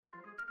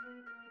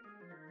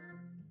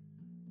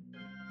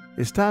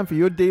It's time for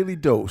your daily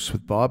dose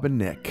with Bob and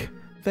Nick.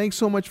 Thanks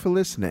so much for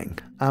listening.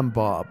 I'm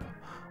Bob.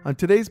 On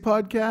today's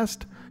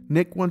podcast,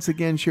 Nick once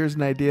again shares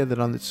an idea that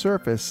on the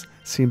surface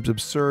seems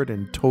absurd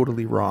and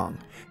totally wrong,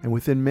 and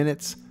within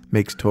minutes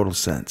makes total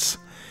sense.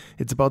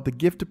 It's about the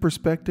gift of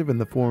perspective in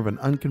the form of an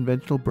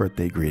unconventional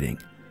birthday greeting.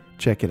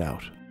 Check it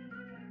out.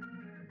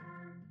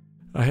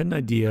 I had an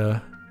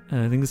idea,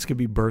 and I think this could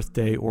be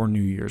birthday or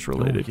New Year's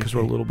related because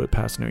we're a little bit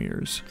past New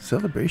Year's.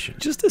 Celebration.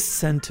 Just a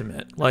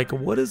sentiment. Like,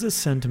 what is a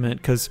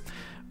sentiment? Because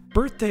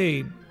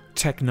birthday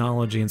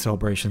technology and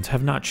celebrations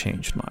have not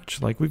changed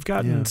much. Like, we've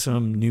gotten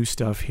some new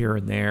stuff here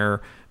and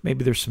there.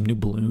 Maybe there's some new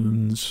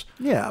balloons.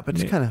 Yeah, but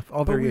it's kind of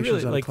all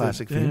variations on a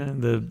classic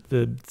theme.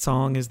 The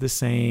song is the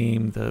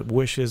same. The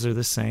wishes are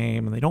the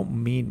same, and they don't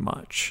mean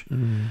much.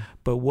 Mm.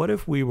 But what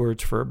if we were,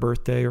 for a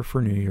birthday or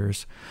for New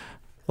Year's,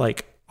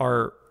 like,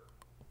 our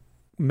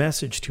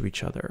message to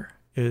each other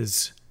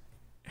is,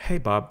 hey,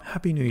 Bob,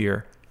 Happy New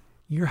Year.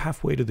 You're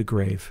halfway to the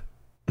grave.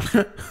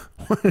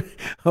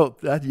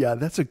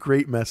 That's a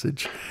great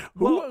message.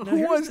 Who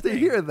wants to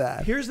hear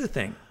that? Here's the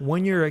thing.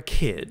 When you're a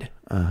kid,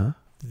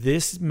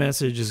 this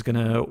message is going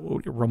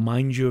to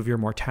remind you of your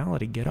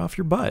mortality. Get off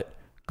your butt.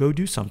 Go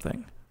do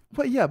something.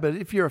 Well, yeah, but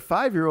if you're a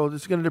 5-year-old,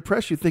 it's going to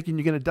depress you thinking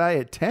you're going to die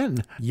at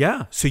 10.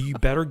 Yeah, so you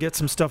better get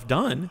some stuff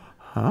done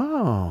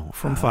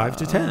from 5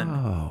 to 10.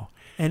 Oh.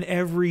 And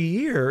every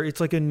year, it's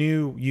like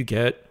you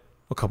get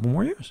a couple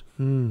more years.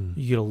 You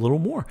get a little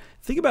more.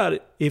 Think about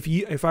it.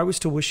 If I was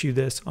to wish you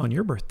this on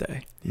your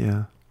birthday.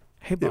 Yeah.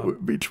 Hey, Bob. It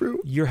would be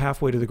true. You're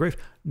halfway to the grave.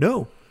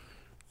 No,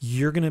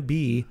 you're going to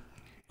be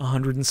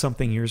 100 and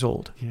something years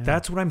old. Yeah.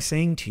 That's what I'm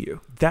saying to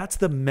you. That's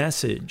the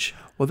message.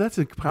 Well, that's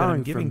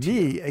empowering for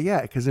me.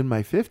 Yeah, because in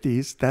my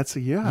 50s, that's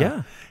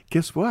yeah.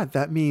 Guess what?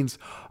 That means,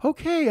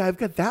 okay, I've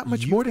got that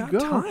much more to go.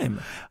 Time.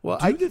 Well,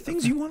 do the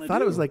things you want to do. I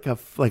thought it was like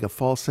a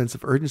false sense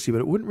of urgency, but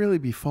it wouldn't really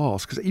be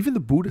false because even the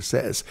Buddha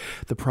says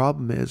the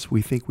problem is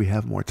we think we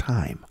have more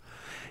time.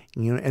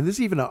 You know, and there's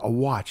even a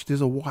watch.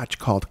 There's a watch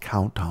called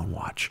Countdown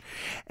Watch,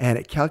 and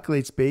it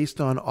calculates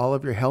based on all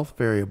of your health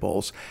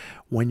variables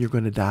when you're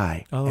going to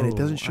die. And it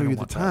doesn't show you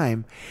the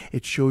time;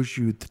 it shows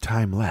you the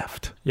time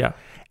left. Yeah.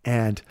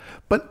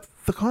 But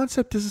the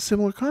concept is a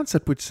similar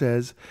concept, which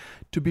says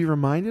to be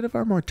reminded of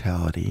our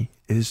mortality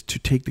is to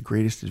take the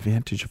greatest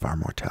advantage of our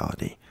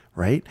mortality.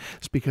 Right?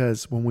 It's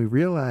because when we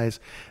realize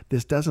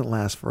this doesn't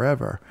last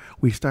forever,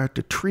 we start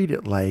to treat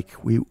it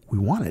like we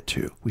want it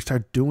to. We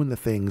start doing the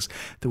things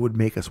that would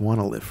make us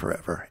want to live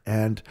forever.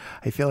 And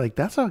I feel like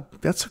that's a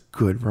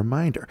good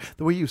reminder.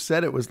 The way you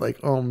said it was like,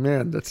 oh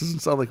man, that doesn't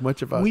sound like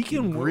much of a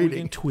greeting. We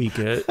can tweak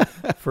it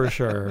for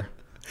sure.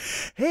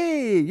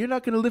 Hey, you're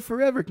not going to live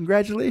forever.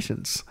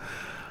 Congratulations.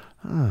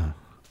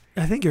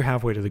 I think you're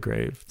halfway to the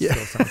grave. Yeah.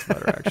 Still sounds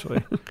better,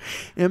 actually.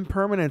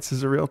 Impermanence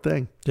is a real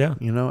thing. Yeah.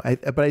 You know,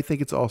 but I think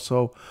it's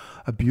also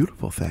a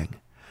beautiful thing.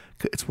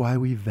 It's why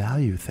we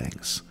value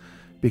things.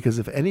 Because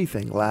if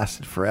anything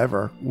lasted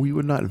forever, we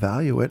would not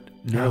value it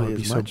nearly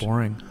as much. It would be so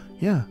boring.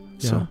 Yeah.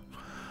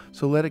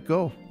 So let it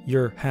go.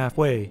 You're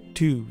halfway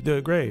to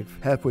the grave.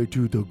 Halfway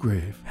to the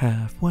grave.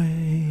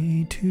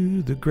 Halfway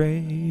to the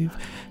grave.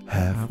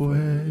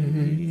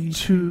 Halfway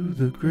to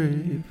the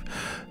grave.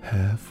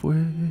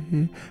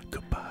 Halfway.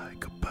 Goodbye.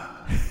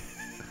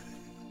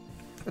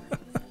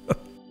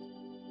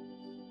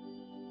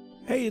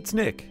 Hey, it's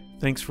Nick.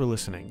 Thanks for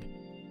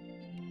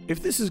listening.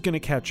 If this is going to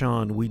catch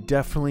on, we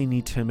definitely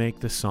need to make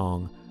the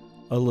song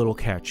a little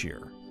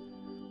catchier.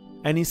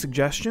 Any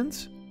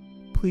suggestions?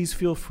 Please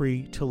feel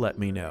free to let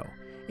me know.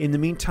 In the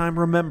meantime,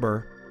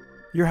 remember,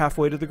 you're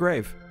halfway to the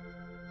grave.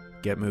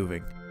 Get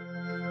moving.